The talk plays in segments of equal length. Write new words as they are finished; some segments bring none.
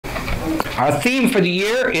Our theme for the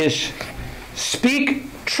year is Speak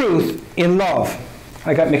Truth in Love.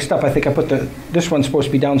 I got mixed up. I think I put this one's supposed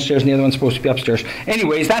to be downstairs and the other one's supposed to be upstairs.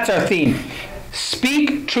 Anyways, that's our theme.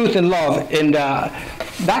 Speak truth in love. And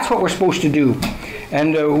that's what we're supposed to do.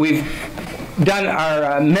 And we've done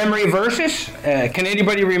our memory verses. Can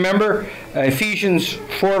anybody remember Ephesians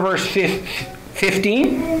 4 verse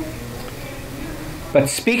 15? But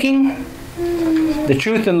speaking the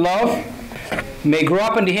truth in love may grow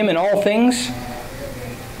up unto him in all things,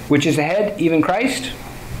 which is the head, even Christ.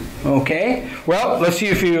 Okay. Well, let's see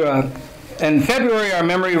if you... in February, our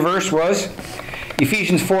memory verse was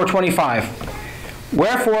Ephesians 4:25.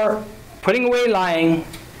 Wherefore, putting away lying,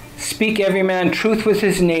 speak every man truth with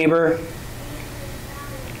his neighbor,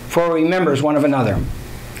 for we members one of another.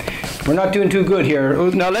 We're not doing too good here.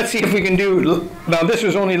 Now let's see if we can do... Now this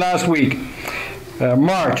was only last week.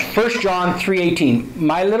 March, 1 John 3:18.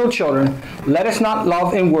 My little children, let us not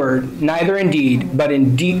love in word, neither in deed, but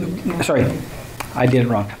in deed... Sorry, I did it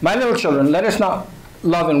wrong. My little children, let us not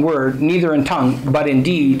love in word, neither in tongue, but in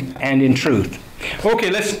deed and in truth.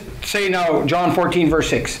 Okay, let's say now John 14 verse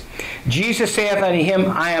 6. Jesus saith unto him,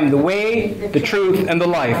 I am the way, the truth, and the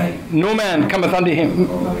life. No man cometh unto him.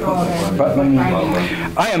 But,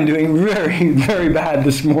 I am doing very, very bad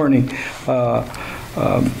this morning.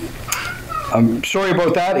 I'm sorry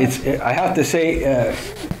about that. I have to say,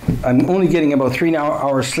 I'm only getting about 3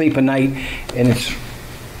 hours sleep a night, and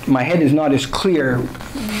my head is not as clear,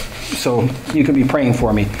 so you can be praying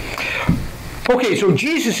for me. Okay, so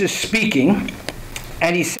Jesus is speaking,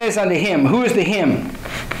 and he says unto him, who is the him?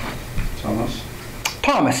 Thomas.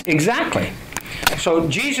 Thomas, exactly. So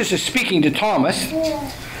Jesus is speaking to Thomas,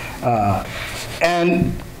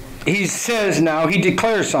 and he says now, he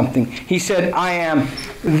declares something. He said, I am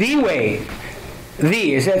the way.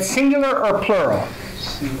 The, is that singular or plural?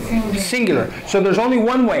 Singular. So there's only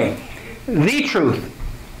one way. The truth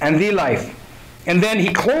and the life. And then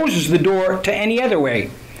he closes the door to any other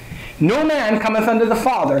way. No man cometh unto the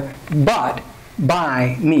Father but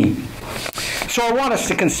by me. So I want us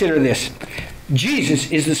to consider this.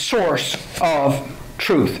 Jesus is the source of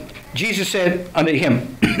truth. Jesus said unto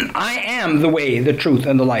him, I am the way, the truth,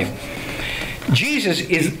 and the life. Jesus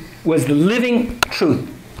was the living truth.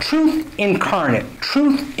 Truth incarnate,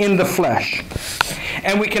 truth in the flesh.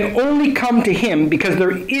 And we can only come to him because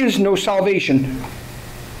there is no salvation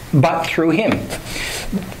but through him.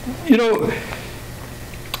 You know,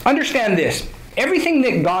 understand this. Everything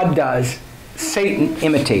that God does, Satan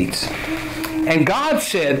imitates. And God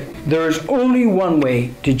said there is only one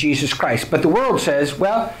way to Jesus Christ. But the world says,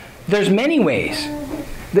 well, there's many ways.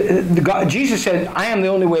 Jesus said, I am the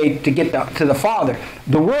only way to get to the Father.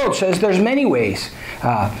 The world says there's many ways.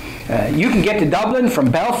 You can get to Dublin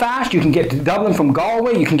from Belfast. You can get to Dublin from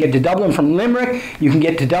Galway. You can get to Dublin from Limerick. You can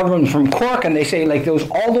get to Dublin from Cork. And they say like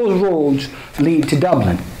all those roads lead to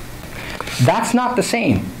Dublin. That's not the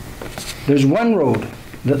same. There's one road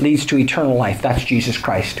that leads to eternal life. That's Jesus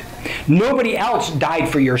Christ. Nobody else died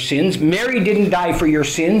for your sins. Mary didn't die for your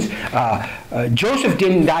sins. Joseph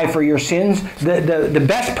didn't die for your sins. The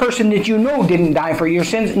best person that you know didn't die for your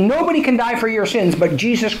sins. Nobody can die for your sins but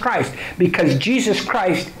Jesus Christ, because Jesus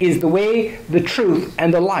Christ is the way, the truth,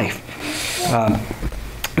 and the life.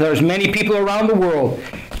 There's many people around the world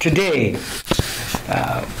today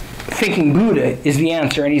thinking Buddha is the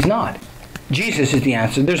answer, and he's not. Jesus is the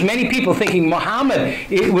answer. There's many people thinking Muhammad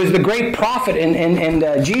was the great prophet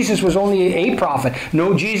and Jesus was only a prophet.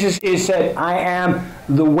 No, Jesus said, I am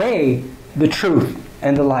the way, the truth,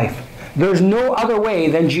 and the life. There's no other way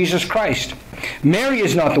than Jesus Christ. Mary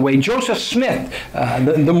is not the way. Joseph Smith,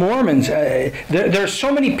 the Mormons, there's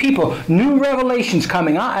so many people, new revelations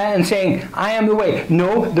coming and saying, I am the way.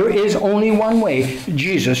 No, there is only one way,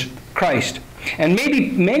 Jesus Christ. And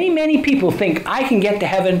maybe many people think I can get to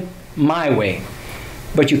heaven my way.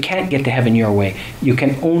 But you can't get to heaven your way. You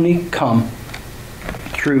can only come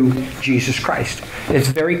through Jesus Christ. It's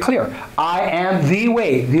very clear. I am the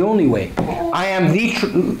way, the only way. I am the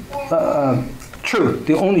truth,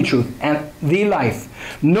 the only truth, and the life.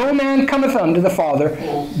 No man cometh unto the Father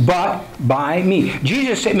but by me.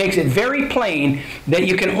 Jesus makes it very plain that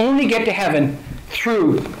you can only get to heaven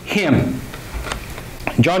through him.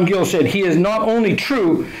 John Gill said, he is not only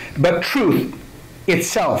true, but truth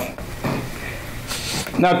itself.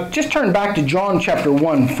 Now, just turn back to John chapter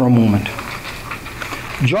 1 for a moment.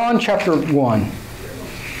 John chapter 1.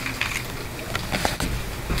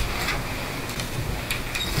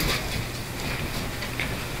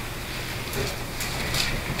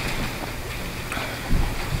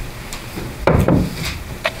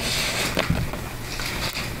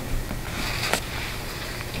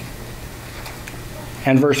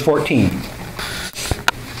 and verse 14.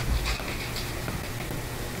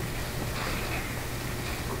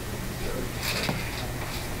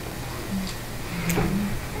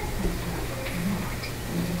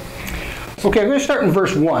 Okay, I'm going to start in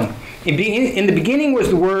verse 1. In the beginning was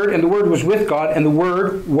the Word, and the Word was with God, and the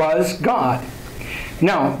Word was God.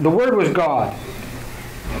 Now, the Word was God.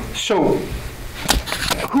 So,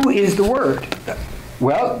 who is the Word?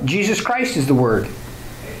 Well, Jesus Christ is the Word.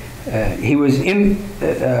 He was in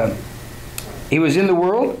the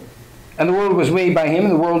world, and the world was made by Him,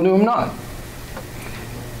 and the world knew Him not.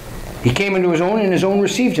 He came into His own, and His own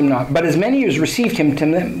received Him not. But as many as received Him, to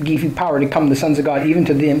them gave He power to become the sons of God, even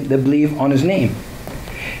to them that believe on His name.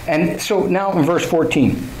 And so now in verse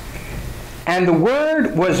 14. And the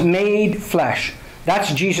Word was made flesh.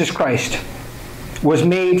 That's Jesus Christ. Was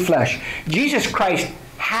made flesh. Jesus Christ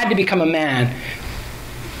had to become a man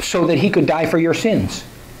so that He could die for your sins.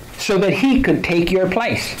 So that He could take your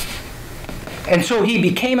place. And so He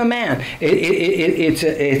became a man.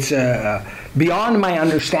 It's beyond my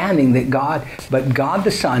understanding that God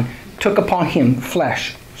the Son took upon Him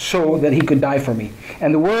flesh so that He could die for me.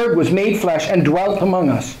 And the Word was made flesh and dwelt among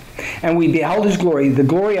us. And we beheld His glory, the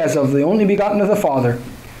glory as of the only begotten of the Father,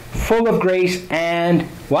 full of grace and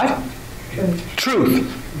what?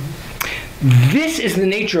 Truth. This is the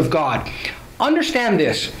nature of God. Understand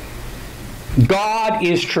this. God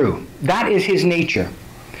is true. That is His nature.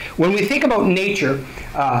 When we think about nature,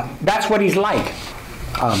 that's what He's like.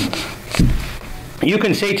 You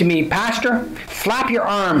can say to me, Pastor, flap your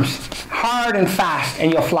arms hard and fast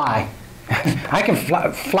and you'll fly. I can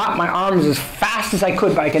flap my arms as fast as I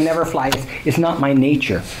could, but I can never fly. It's not my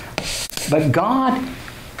nature. But God,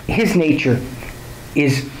 His nature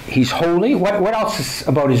is, He's holy. What else is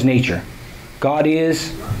about His nature? God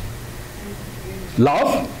is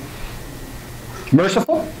love,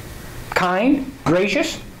 merciful, kind,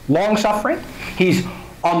 gracious, long-suffering. He's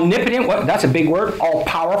omnipotent, that's a big word,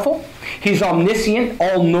 all-powerful. He's omniscient,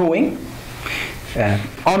 all-knowing.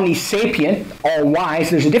 Omnisapient, all-wise.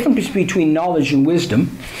 There's a difference between knowledge and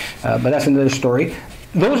wisdom, but that's another story.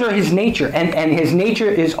 Those are His nature, and His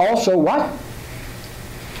nature is also what?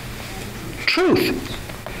 Truth.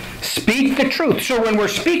 Speak the truth. So when we're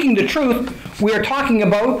speaking the truth, we are talking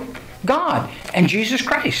about God and Jesus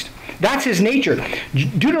Christ. That's His nature.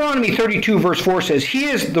 Deuteronomy 32 verse 4 says, He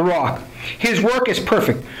is the rock. His work is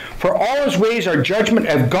perfect. For all His ways are judgment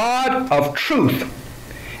of God of truth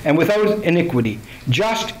and without iniquity.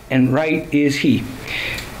 Just and right is He.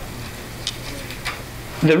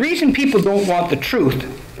 The reason people don't want the truth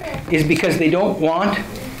is because they don't want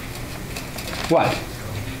what?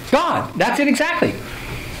 God. That's it exactly.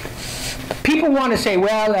 People want to say,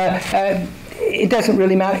 well, it doesn't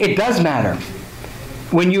really matter. It does matter.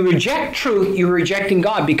 When you reject truth, you're rejecting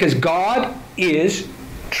God, because God is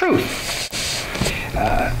truth.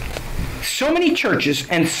 So many churches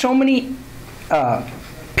and so many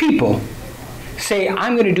people say,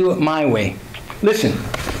 I'm going to do it my way. Listen,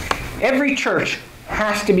 every church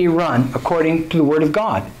has to be run according to the Word of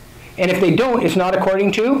God. And if they don't, it's not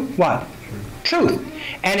according to what? Truth.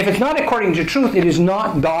 And if it's not according to truth, it is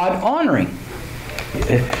not God-honoring.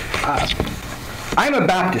 I'm a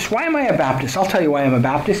Baptist. Why am I a Baptist? I'll tell you why I'm a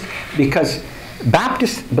Baptist. Because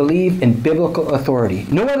Baptists believe in biblical authority.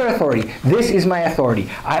 No other authority. This is my authority.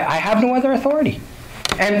 I have no other authority.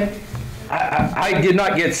 And I did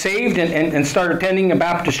not get saved and start attending a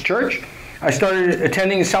Baptist church. I started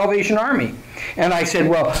attending a Salvation Army. And I said,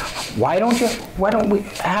 well, why don't we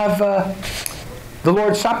have the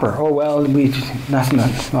Lord's Supper? Oh, well,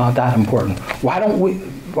 that's not that important.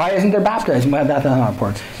 Why isn't there baptism? Well, that's not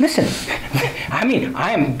important. Listen, I mean,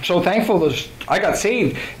 I am so thankful that I got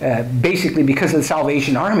saved basically because of the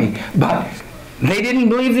Salvation Army. But they didn't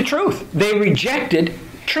believe the truth. They rejected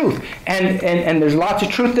truth. And there's lots of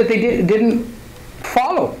truth that they didn't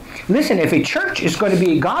follow. Listen, if a church is going to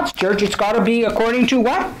be God's church, it's got to be according to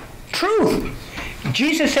what? Truth.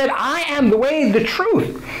 Jesus said, I am the way, the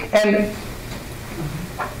truth. And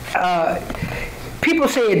people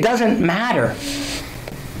say it doesn't matter.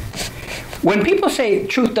 When people say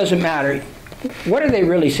truth doesn't matter, what are they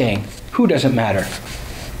really saying? Who doesn't matter?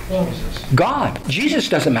 God. Jesus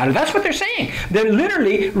doesn't matter. That's what they're saying. They're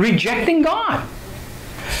literally rejecting God.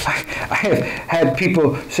 I have had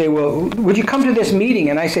people say, well, would you come to this meeting?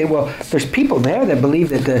 And I say, well, there's people there that believe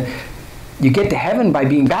that you get to heaven by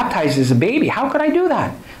being baptized as a baby. How could I do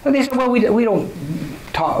that? And they say, well, we don't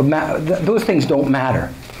talk, those things don't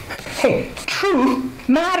matter. Hey, truth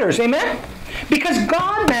matters, amen? Because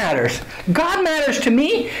God matters. God matters to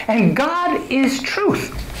me, and God is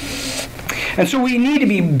truth. And so we need to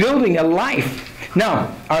be building a life.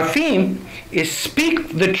 Now, our theme is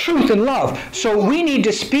speak the truth in love. So we need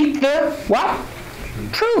to speak the what?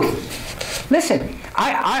 Truth. Listen,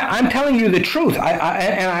 I'm telling you the truth, and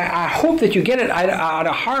I hope that you get it out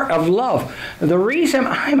of heart of love. The reason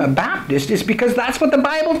I'm a Baptist is because that's what the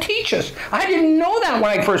Bible teaches. I didn't know that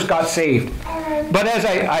when I first got saved. But as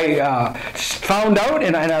I found out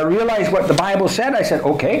and I realized what the Bible said, I said,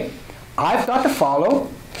 okay, I've got to follow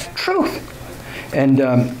truth. And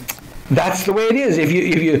that's the way it is.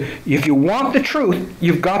 If you want the truth,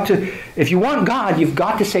 you've got to, if you want God, you've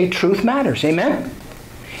got to say truth matters. Amen?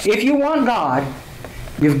 If you want God,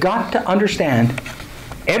 you've got to understand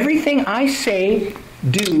everything I say,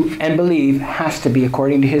 do, and believe has to be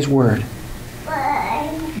according to His Word.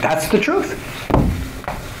 That's the truth.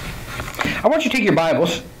 I want you to take your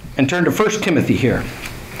Bibles and turn to 1 Timothy here.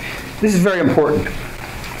 This is very important.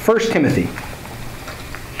 1 Timothy.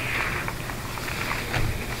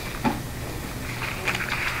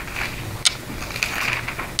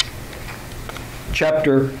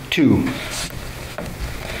 Chapter 2.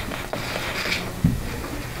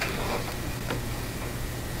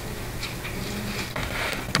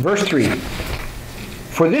 Verse 3.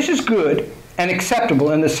 For this is good and acceptable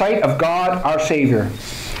in the sight of God our Savior,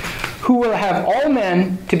 who will have all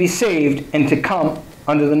men to be saved and to come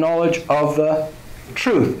under the knowledge of the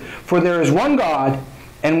truth. For there is one God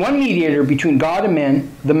and one mediator between God and men,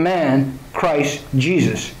 the man Christ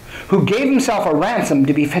Jesus, who gave himself a ransom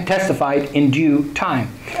to be testified in due time.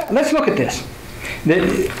 Let's look at this.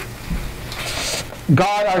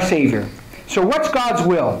 God our Savior. So what's God's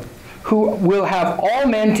will? Who will have all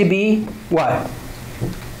men to be what?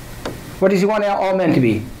 What does He want all men to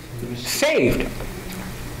be? Saved.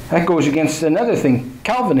 That goes against another thing,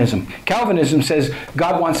 Calvinism. Calvinism says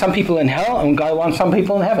God wants some people in hell and God wants some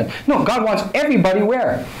people in heaven. No, God wants everybody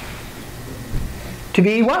where? To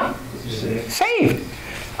be what? Saved.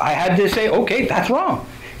 I had to say, okay, that's wrong.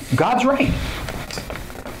 God's right.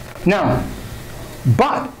 Now,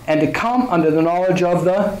 and to come under the knowledge of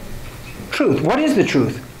the truth. What is the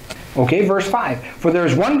truth? Okay, verse 5. For there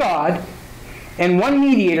is one God and one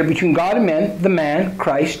mediator between God and men, the man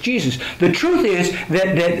Christ Jesus. The truth is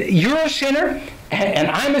that you're a sinner and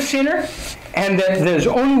I'm a sinner, and that there's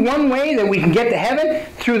only one way that we can get to heaven,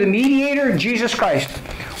 through the mediator, Jesus Christ.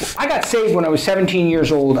 I got saved when I was 17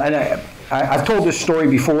 years old, and I've told this story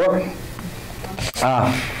before.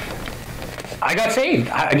 I got saved.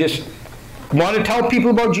 I just want to tell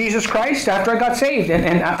people about Jesus Christ after I got saved.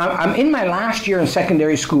 And I'm in my last year in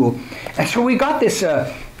secondary school. And so we got this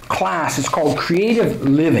class. It's called Creative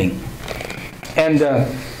Living. And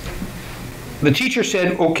the teacher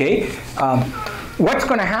said, okay, what's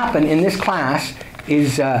going to happen in this class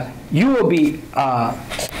is you will be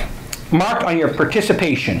marked on your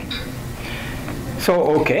participation.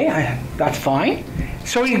 So, okay, that's fine.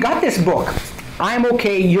 So you got this book, I'm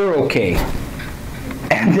okay, you're okay.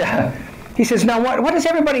 And he says, now what does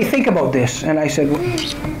everybody think about this? And I said,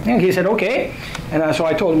 and he said, okay. And so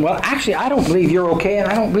I told him, well, actually, I don't believe you're okay, and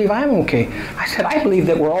I don't believe I'm okay. I said, I believe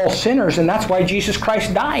that we're all sinners, and that's why Jesus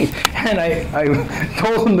Christ died. And I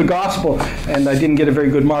told him the gospel, and I didn't get a very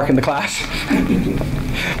good mark in the class.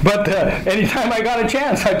 But anytime I got a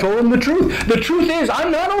chance, I told him the truth. The truth is,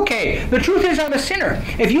 I'm not okay. The truth is, I'm a sinner.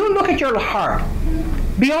 If you look at your heart,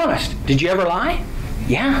 be honest. Did you ever lie?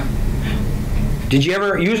 Yeah. Did you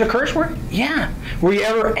ever use a curse word? Yeah. Were you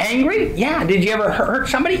ever angry? Yeah. Did you ever hurt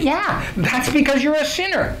somebody? Yeah. That's because you're a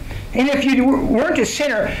sinner. And if you weren't a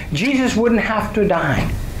sinner, Jesus wouldn't have to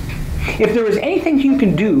die. If there was anything you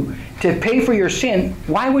can do to pay for your sin,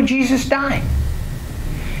 why would Jesus die?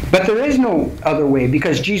 But there is no other way,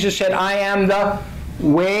 because Jesus said, I am the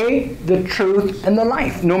way, the truth, and the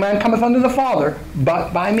life. No man cometh unto the Father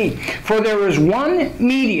but by me. For there is one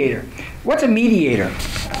mediator. What's a mediator?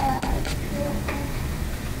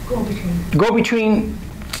 Go between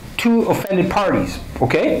two offended parties.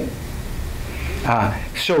 Okay?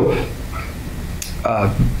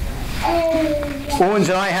 Owens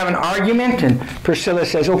and I have an argument, and Priscilla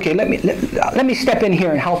says, okay, let me step in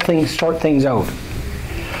here and help sort things out.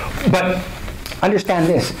 But understand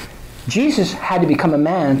this. Jesus had to become a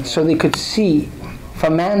man so they could see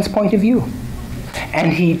from man's point of view.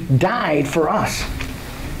 And He died for us.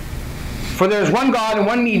 For there is one God and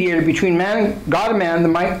one mediator between God and man,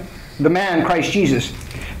 the man Christ Jesus.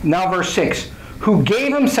 Now verse 6. Who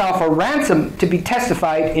gave Himself a ransom to be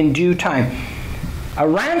testified in due time. A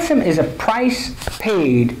ransom is a price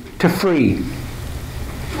paid to free.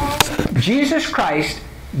 Jesus Christ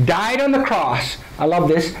died on the cross. I love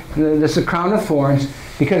this. This is a crown of thorns.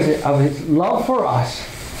 Because of His love for us,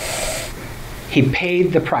 He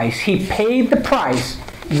paid the price. He paid the price,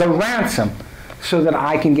 the ransom, so that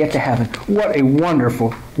I can get to heaven. What a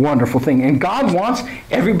wonderful, wonderful thing. And God wants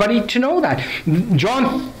everybody to know that.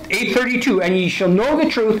 John 8:32, and ye shall know the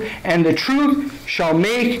truth, and the truth shall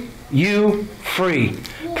make you free.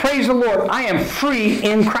 Praise the Lord. I am free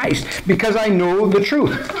in Christ because I know the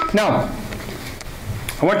truth. Now,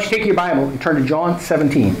 I want you to take your Bible and turn to John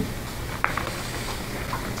 17.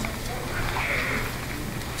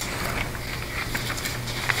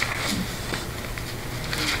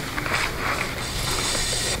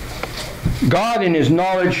 God, in his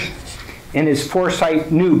knowledge, in his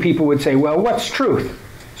foresight, knew people would say, well, what's truth?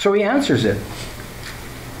 So he answers it.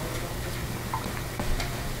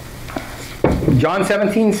 John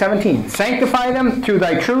 17:17. Sanctify them through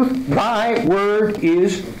thy truth. Thy word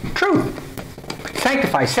is truth.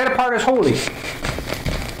 Sanctify, set apart as holy.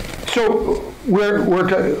 So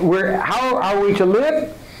how are we to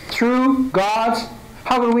live? Through God's,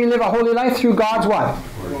 how do we live a holy life? Through God's what?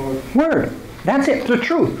 Word. That's it, the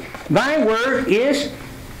truth. Thy word is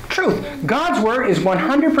truth. God's word is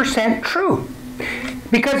 100% true.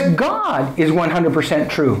 Because God is 100%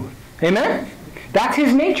 true. Amen? That's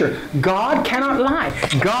his nature. God cannot lie.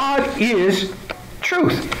 God is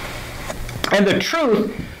truth. And the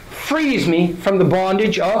truth frees me from the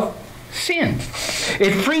bondage of sin.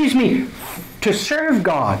 It frees me to serve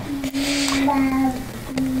God.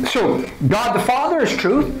 So, God the Father is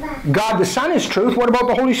truth. God the Son is truth. What about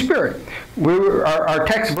the Holy Spirit? Our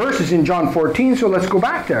text verse is in John 14, so let's go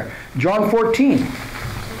back there. John 14.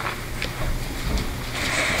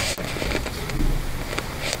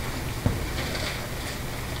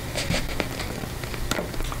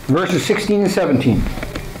 Verses 16 and 17.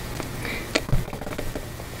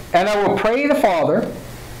 And I will pray the Father,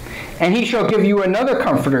 and he shall give you another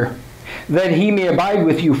comforter, that he may abide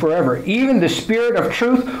with you forever, even the Spirit of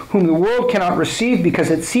truth, whom the world cannot receive,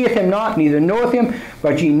 because it seeth him not, neither knoweth him,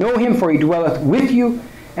 but ye know him, for he dwelleth with you,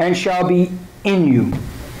 and shall be in you.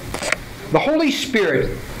 The Holy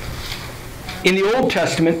Spirit in the Old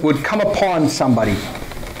Testament would come upon somebody.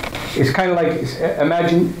 It's kind of like,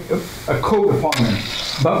 imagine a coat upon them.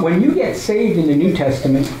 But when you get saved in the New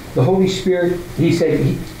Testament, the Holy Spirit, he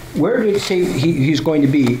said, where did it say he's going to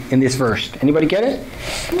be in this verse? Anybody get it?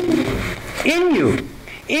 In you.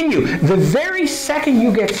 In you. The very second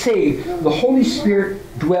you get saved, the Holy Spirit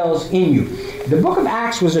dwells in you. The book of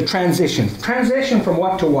Acts was a transition. Transition from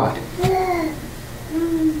what to what?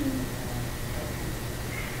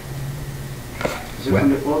 Is it from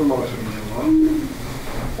the Old Law to the New Law?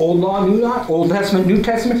 Old Law, New Law, Old Testament, New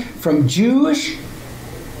Testament, from Jewish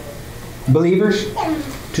believers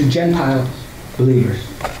to Gentile believers.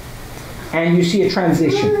 And you see a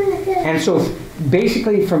transition. And so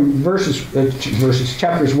basically from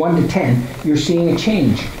chapters 1 to 10, you're seeing a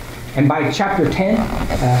change. And by chapter 10,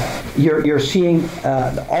 you're seeing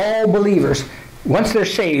all believers, once they're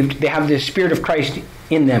saved, they have the Spirit of Christ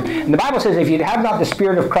in them. And the Bible says if you have not the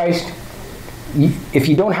Spirit of Christ, if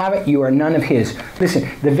you don't have it, you are none of his. Listen,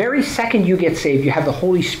 the very second you get saved, you have the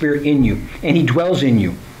Holy Spirit in you, and he dwells in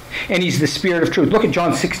you. And he's the Spirit of truth. Look at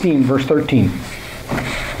John 16, verse 13.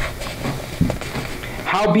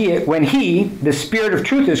 Howbeit, when he, the Spirit of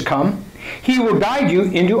truth, is come, he will guide you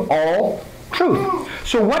into all truth.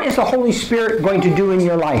 So what is the Holy Spirit going to do in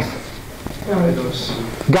your life?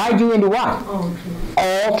 Guide you into what?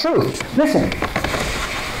 All truth. Listen,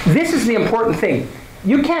 this is the important thing.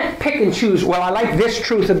 You can't pick and choose, well, I like this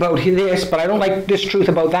truth about this, but I don't like this truth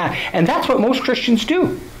about that. And that's what most Christians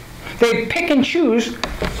do. They pick and choose,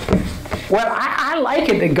 well, I like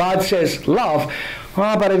it that God says love,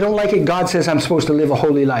 but I don't like it God says I'm supposed to live a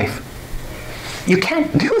holy life. You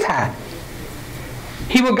can't do that.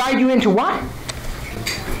 He will guide you into what?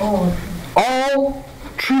 All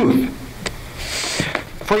truth.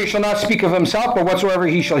 For he shall not speak of himself, but whatsoever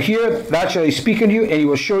he shall hear, that shall he speak unto you, and he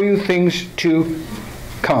will show you things to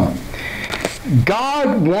come.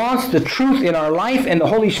 God wants the truth in our life, and the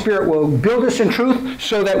Holy Spirit will build us in truth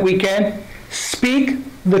so that we can speak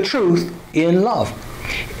the truth in love.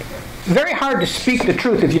 Very hard to speak the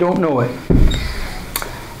truth if you don't know it.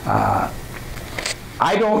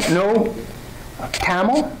 I don't know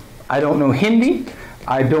Tamil. I don't know Hindi.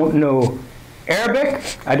 I don't know Arabic.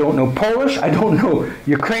 I don't know Polish. I don't know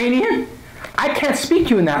Ukrainian. I can't speak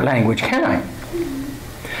to you in that language, can I?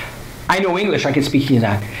 I know English. I can speak to you in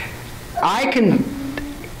that.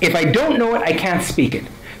 If I don't know it, I can't speak it.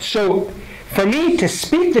 So for me to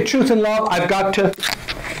speak the truth in love, I've got to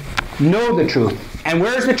know the truth. And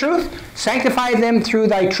where is the truth? Sanctify them through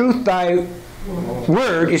thy truth. Thy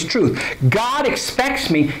word is truth. God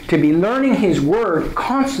expects me to be learning his word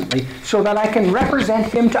constantly so that I can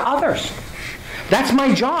represent him to others. That's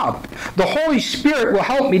my job. The Holy Spirit will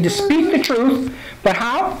help me to speak the truth, but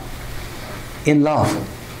how? In love,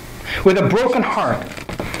 with a broken heart.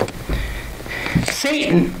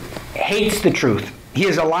 Satan hates the truth. He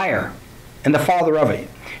is a liar and the father of it.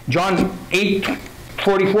 John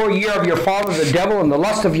 8:44, ye are of your father the devil, and the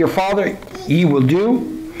lust of your father ye will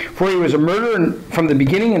do. For he was a murderer from the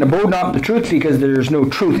beginning, and abode not in the truth, because there is no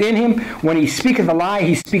truth in him. When he speaketh a lie,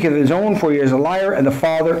 he speaketh his own, for he is a liar and the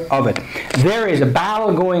father of it. There is a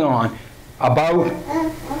battle going on about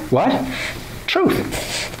what?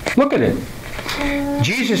 Truth. Look at it.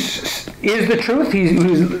 Jesus is the truth. He's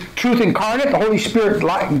truth incarnate. The Holy Spirit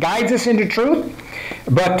guides us into truth.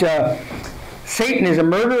 But Satan is a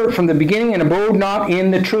murderer from the beginning, and abode not in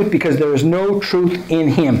the truth, because there is no truth in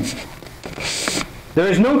him. There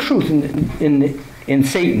is no truth in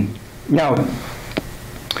Satan. Now,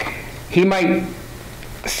 he might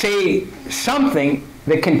say something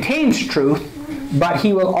that contains truth, but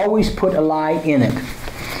he will always put a lie in it.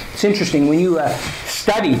 It's interesting when you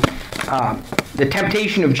study the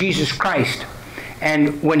temptation of Jesus Christ,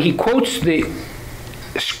 and when he quotes the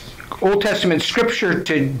Old Testament scripture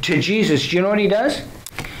to Jesus, do you know what he does?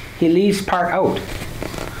 He leaves part out.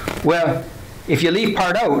 Well, if you leave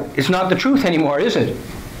part out, it's not the truth anymore, is it?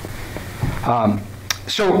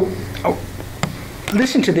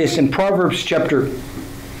 Listen to this in Proverbs chapter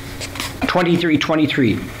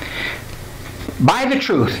 23:23. Buy the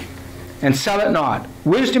truth and sell it not.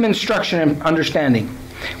 Wisdom, instruction, and understanding.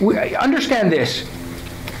 Understand this.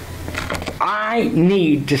 I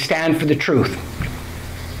need to stand for the truth.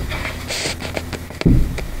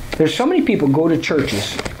 There's so many people go to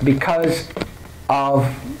churches because of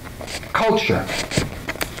culture.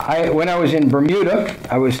 When I was in Bermuda,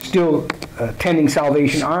 I was still attending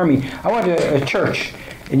Salvation Army. I went to a church,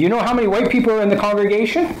 and you know how many white people are in the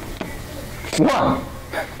congregation? One.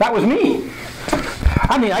 That was me.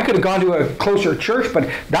 I mean, I could have gone to a closer church, but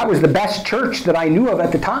that was the best church that I knew of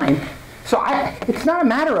at the time. So it's not a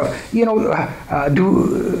matter of,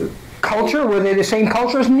 culture, were they the same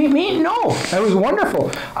culture as me? No. That was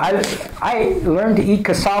wonderful. I learned to eat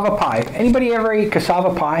cassava pie. Anybody ever eat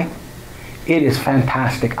cassava pie? It is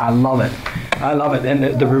fantastic. I love it. I love it.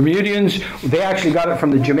 And the Bermudians, they actually got it from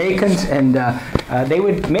the Jamaicans, and they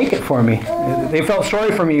would make it for me. They felt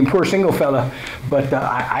sorry for me, poor single fella. But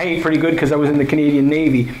I ate pretty good because I was in the Canadian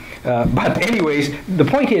Navy. But anyways, the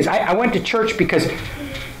point is, I went to church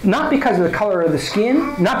not because of the color of the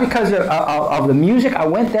skin, not because of the music. I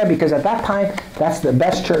went there because at that time, that's the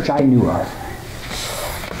best church I knew of.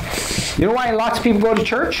 You know why lots of people go to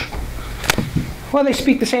church? Well, they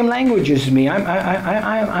speak the same language as me.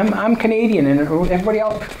 I'm Canadian, and everybody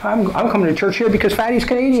else. I'm coming to church here because Fatty's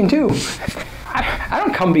Canadian too. I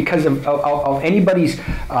don't come because of anybody's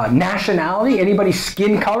nationality, anybody's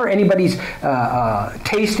skin color, anybody's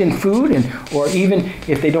taste in food, or even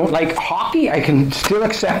if they don't like hockey, I can still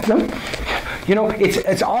accept them. You know,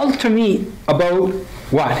 it's all to me about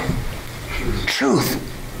what? Truth.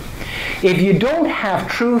 If you don't have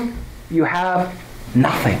truth, you have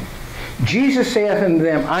nothing. Jesus saith unto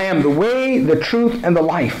them, I am the way, the truth, and the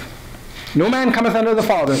life. No man cometh unto the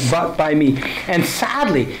Father but by me. And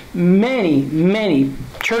sadly, many, many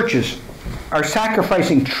churches are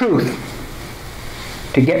sacrificing truth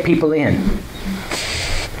to get people in.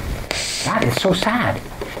 That is so sad.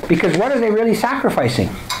 Because what are they really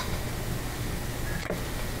sacrificing?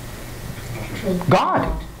 God.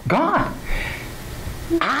 God.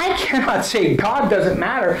 I cannot say God doesn't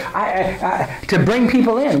matter to bring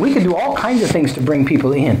people in. We can do all kinds of things to bring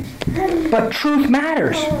people in. But truth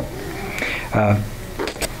matters.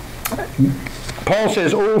 Paul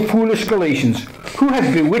says, O foolish Galatians, who has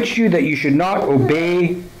bewitched you that you should not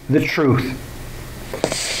obey the truth?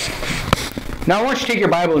 Now I want you to take your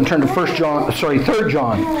Bible and turn to 3 John. 3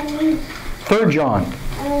 John.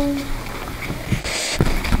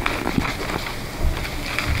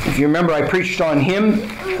 If you remember, I preached on him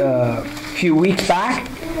a few weeks back.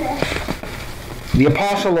 The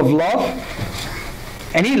apostle of love.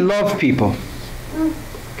 And he loved people.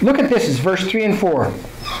 Look at this. It's verse 3 and 4.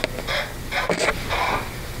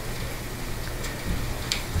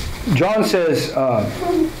 John says,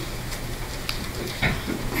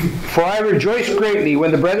 For I rejoiced greatly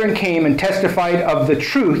when the brethren came and testified of the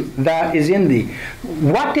truth that is in thee.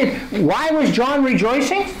 Why was John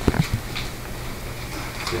rejoicing?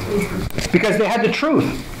 Because they had the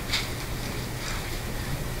truth.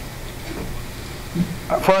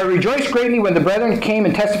 For I rejoice greatly when the brethren came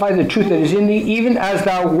and testified the truth that is in thee, even as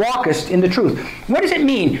thou walkest in the truth. What does it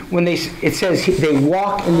mean when it says they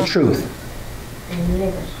walk in the truth?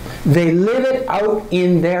 They live it out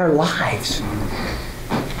in their lives.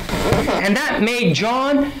 And that made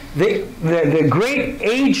John, the great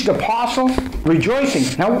aged apostle,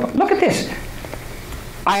 rejoicing. Now look at this.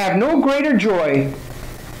 I have no greater joy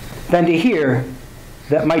than to hear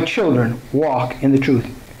that my children walk in the truth.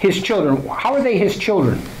 His children. How are they his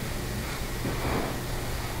children?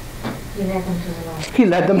 He led them to the Lord. He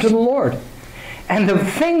led them to the Lord. And the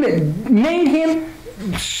thing that made him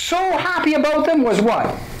so happy about them was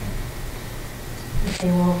what?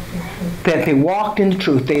 That they walked in the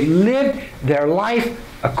truth. They lived their life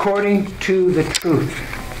according to the truth.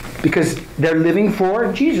 Because they're living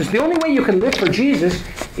for Jesus. The only way you can live for Jesus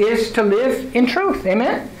is to live in truth.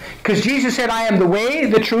 Amen? Because Jesus said, I am the way,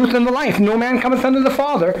 the truth, and the life. No man cometh unto the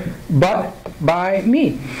Father but by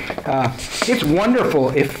me. It's wonderful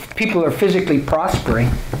if people are physically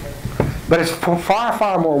prospering. But it's far,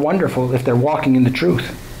 far more wonderful if they're walking in the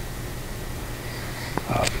truth.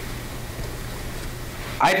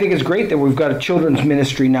 I think it's great that we've got a children's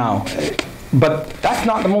ministry now. But that's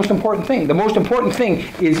not the most important thing. The most important thing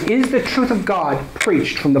is the truth of God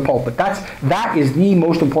preached from the pulpit? That is the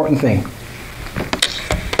most important thing.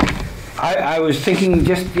 I was thinking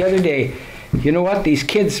just the other day, you know what? These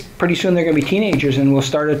kids, pretty soon they're going to be teenagers and we'll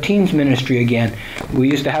start a teens ministry again. We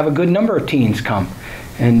used to have a good number of teens come.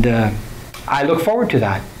 And I look forward to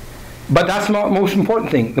that. But that's not the most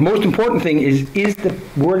important thing. The most important thing is the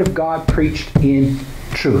Word of God preached in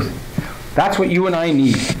truth. That's what you and I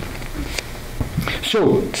need.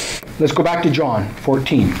 So, let's go back to John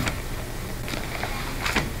 14.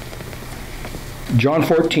 John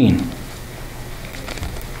 14.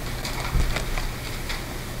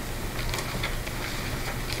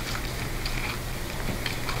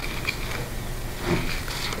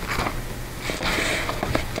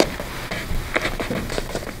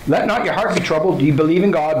 Let not your heart be troubled. Do you believe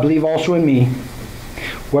in God? Believe also in me.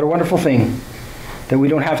 What a wonderful thing that we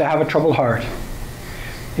don't have to have a troubled heart.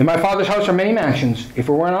 In my Father's house are many mansions. If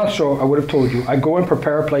it were not so, I would have told you. I go and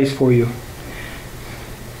prepare a place for you.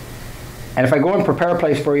 And if I go and prepare a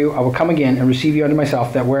place for you, I will come again and receive you unto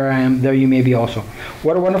myself, that where I am, there you may be also.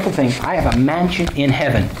 What a wonderful thing. I have a mansion in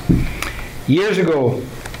heaven. Years ago,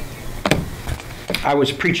 I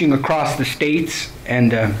was preaching across the States,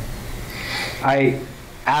 and I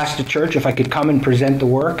asked the church if I could come and present the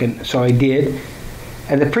work, and so I did.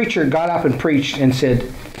 And the preacher got up and preached and said,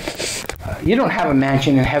 you don't have a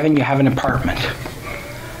mansion in heaven, you have an apartment.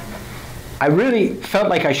 I really felt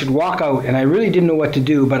like I should walk out, and I really didn't know what to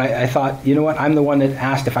do, but I thought, you know what, I'm the one that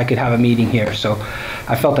asked if I could have a meeting here, so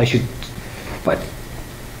I felt I should. But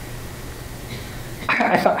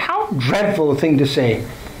I thought, how dreadful a thing to say.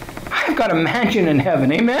 I've got a mansion in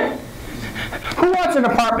heaven, amen? Who wants an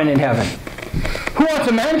apartment in heaven? Who wants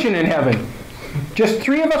a mansion in heaven? Just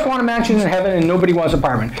 3 of us want a mansion in heaven and nobody wants an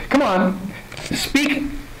apartment. Come on, speak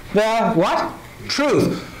the what?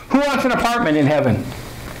 Truth. Who wants an apartment in heaven?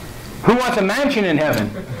 Who wants a mansion in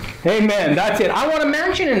heaven? Amen. That's it. I want a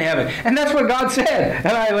mansion in heaven. And that's what God said.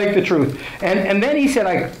 And I like the truth. And then he said,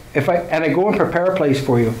 I go and prepare a place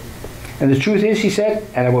for you. And the truth is, he said,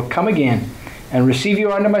 and I will come again and receive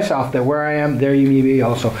you unto myself, that where I am, there you may be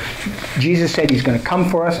also. Jesus said he's going to come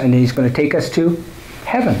for us, and he's going to take us to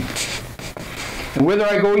heaven. And whither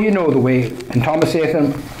I go, you know the way. And Thomas saith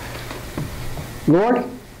unto him, Lord,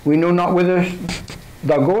 we know not whither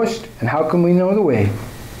thou goest, and how can we know the way?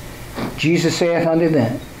 Jesus saith unto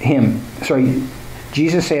him,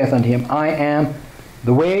 I am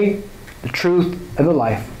the way, the truth, and the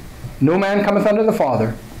life. No man cometh unto the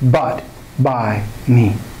Father, but by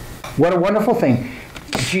me. What a wonderful thing.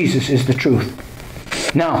 Jesus is the truth.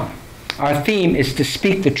 Now, our theme is to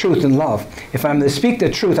speak the truth in love. If I'm to speak the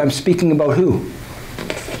truth, I'm speaking about who?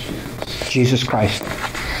 Jesus Christ.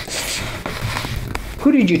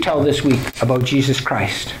 Who did you tell this week about Jesus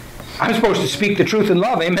Christ? I'm supposed to speak the truth in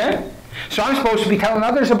love, amen? So I'm supposed to be telling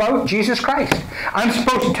others about Jesus Christ. I'm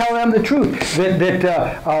supposed to tell them the truth, that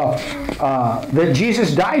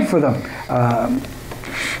Jesus died for them.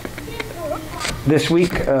 This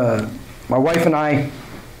week, my wife and I,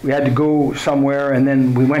 we had to go somewhere, and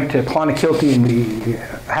then we went to Clonakilty and we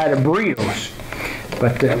had a burritos.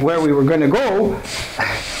 But where we were going to go,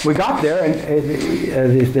 we got there,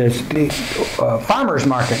 and there's the farmer's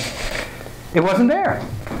market. It wasn't there.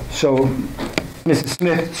 So Mrs.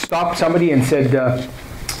 Smith stopped somebody and said, do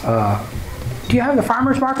you have the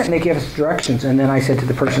farmer's market? And they gave us directions. And then I said to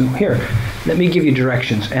the person, here, let me give you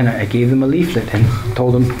directions. And I gave them a leaflet and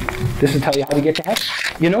told them, this will tell you how to get to heaven.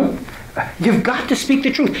 You know, you've got to speak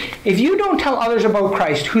the truth. If you don't tell others about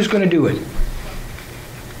Christ, who's going to do it?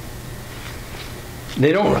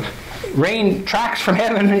 They don't rain tracks from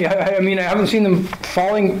heaven. I mean, I haven't seen them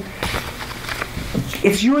falling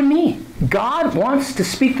It's you and me. God wants to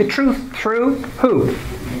speak the truth through who?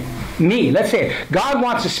 Me. Let's say it. God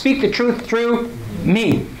wants to speak the truth through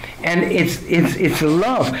me. And it's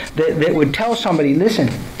love that would tell somebody, listen,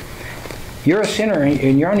 you're a sinner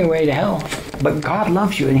and you're on your way to hell. But God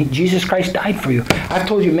loves you and Jesus Christ died for you. I've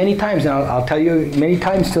told you many times, and I'll tell you many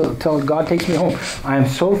times till God takes me home. I am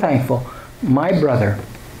so thankful. My brother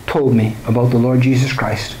told me about the Lord Jesus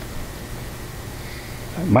Christ.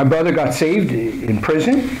 My brother got saved in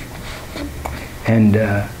prison, and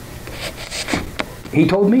he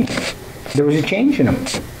told me there was a change in him.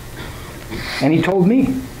 And he told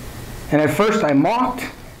me. And at first I mocked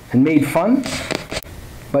and made fun,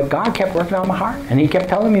 but God kept working on my heart, and he kept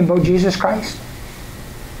telling me about Jesus Christ.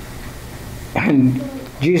 And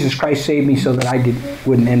Jesus Christ saved me so that I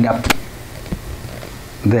wouldn't end up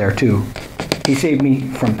there too. He saved me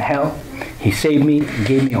from hell. He saved me and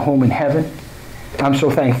gave me a home in heaven. I'm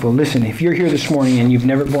so thankful. Listen, if you're here this morning and you've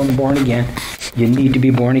never been born again, you need to be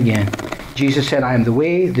born again. Jesus said, I am the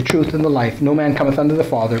way, the truth, and the life. No man cometh unto the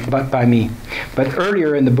Father but by me. But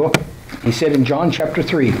earlier in the book, he said in John chapter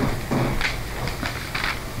 3, he's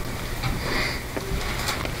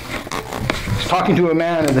talking to a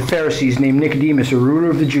man of the Pharisees named Nicodemus, a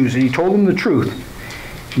ruler of the Jews, and he told him the truth.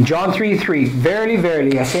 In John 3:3, verily,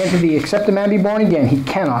 verily, I say unto thee, except a man be born again, he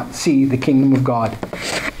cannot see the kingdom of God.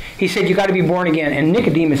 He said, you got to be born again. And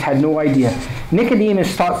Nicodemus had no idea.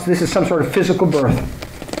 Nicodemus thought this is some sort of physical birth.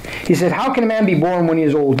 He said, how can a man be born when he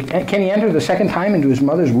is old? Can he enter the second time into his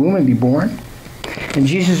mother's womb and be born? And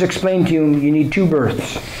Jesus explained to him, you need two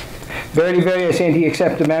births. Verily, verily, I say unto you,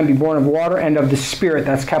 except a man be born of water and of the Spirit,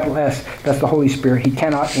 that's capital S, that's the Holy Spirit, he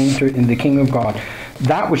cannot enter into the kingdom of God.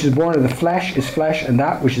 That which is born of the flesh is flesh, and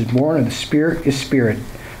that which is born of the Spirit is spirit.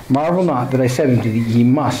 Marvel not that I said unto thee, ye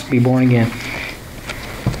must be born again.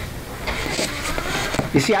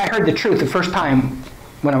 You see, I heard the truth the first time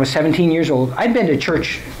when I was 17 years old. I'd been to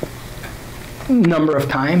church a number of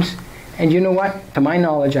times, and you know what? To my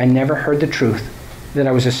knowledge, I never heard the truth that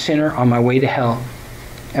I was a sinner on my way to hell.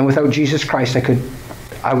 And without Jesus Christ,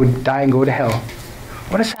 I would die and go to hell.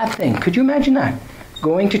 What a sad thing. Could you imagine that?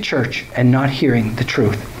 Going to church and not hearing the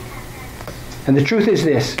truth. And the truth is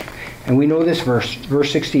this, and we know this verse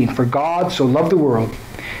 16. For God so loved the world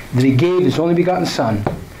that he gave his only begotten Son,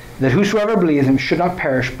 that whosoever believeth him should not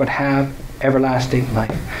perish but have everlasting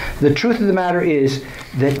life. The truth of the matter is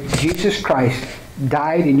that Jesus Christ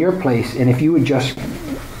died in your place, and if you would just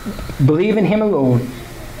believe in him alone,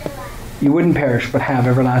 you wouldn't perish but have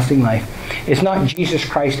everlasting life. It's not Jesus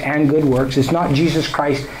Christ and good works. It's not Jesus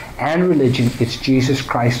Christ and religion. It's Jesus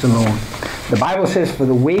Christ alone. The Bible says, for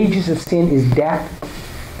the wages of sin is death,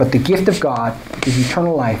 but the gift of God is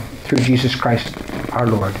eternal life through Jesus Christ our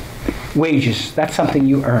Lord. Wages, that's something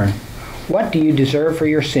you earn. What do you deserve for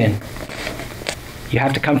your sin? You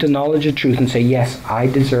have to come to knowledge of truth and say, yes, I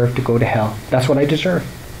deserve to go to hell. That's what I deserve.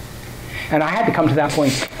 And I had to come to that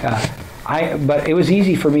point. But it was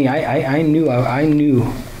easy for me. I knew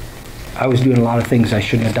I was doing a lot of things I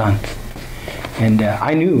shouldn't have done. And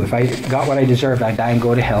I knew if I got what I deserved, I'd die and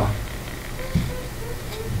go to hell.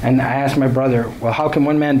 And I asked my brother, well, how can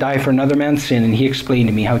one man die for another man's sin? And he explained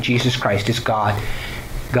to me how Jesus Christ is God.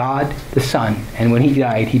 God the Son. And when he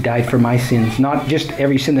died for my sins. Not just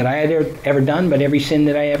every sin that I had ever done, but every sin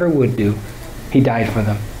that I ever would do. He died for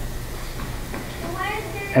them.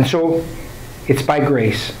 And so, it's by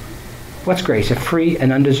grace. What's grace? A free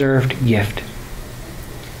and undeserved gift.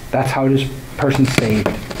 That's how this person's saved,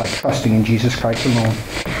 by trusting in Jesus Christ alone.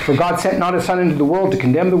 For God sent not his Son into the world to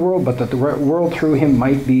condemn the world, but that the world through him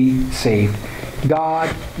might be saved.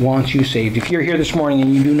 God wants you saved. If you're here this morning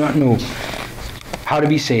and you do not know how to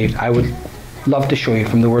be saved, I would love to show you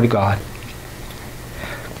from the Word of God.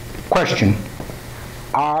 Question: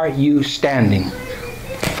 are you standing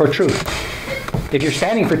for truth? If you're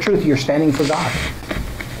standing for truth, you're standing for God.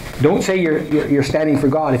 Don't say you're standing for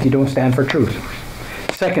God if you don't stand for truth.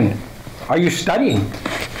 Second, are you studying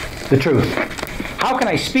the truth? How can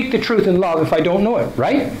I speak the truth in love if I don't know it,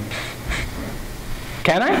 right?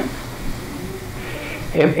 Can I?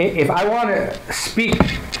 If I want to speak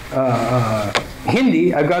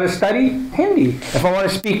Hindi, I've got to study Hindi. If I want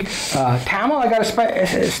to speak Tamil, I've got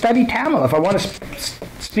to study Tamil. If I want to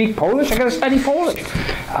speak Polish, I've got to study Polish.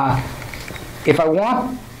 If I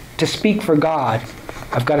want to speak for God,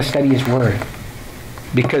 I've got to study his Word,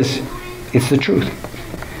 because it's the truth.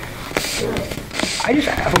 I just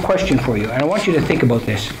have a question for you, and I want you to think about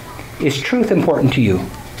this. Is truth important to you?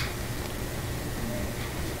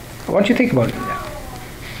 I want you to think about it.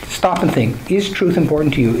 Stop and think. Is truth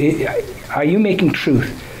important to you? Are you making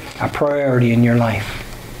truth a priority in your life?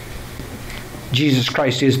 Jesus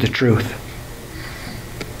Christ is the truth.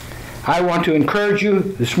 I want to encourage you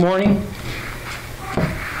this morning.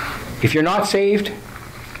 If you're not saved,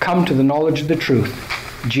 come to the knowledge of the truth,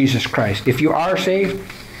 Jesus Christ. If you are saved,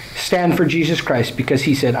 stand for Jesus Christ, because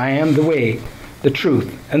he said, I am the way, the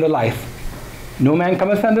truth, and the life. No man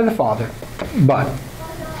cometh unto the Father, but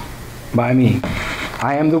by me.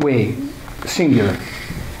 I am the way, singular,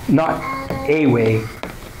 not a way,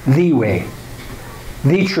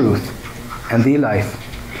 the truth, and the life.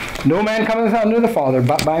 No man cometh unto the Father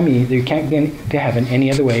but by me. You can't get to heaven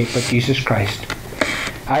any other way but Jesus Christ.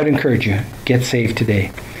 I would encourage you, get saved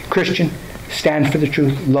today. Christian, stand for the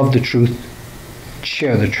truth, love the truth,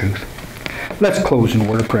 share the truth. Let's close in a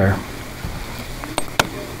word of prayer.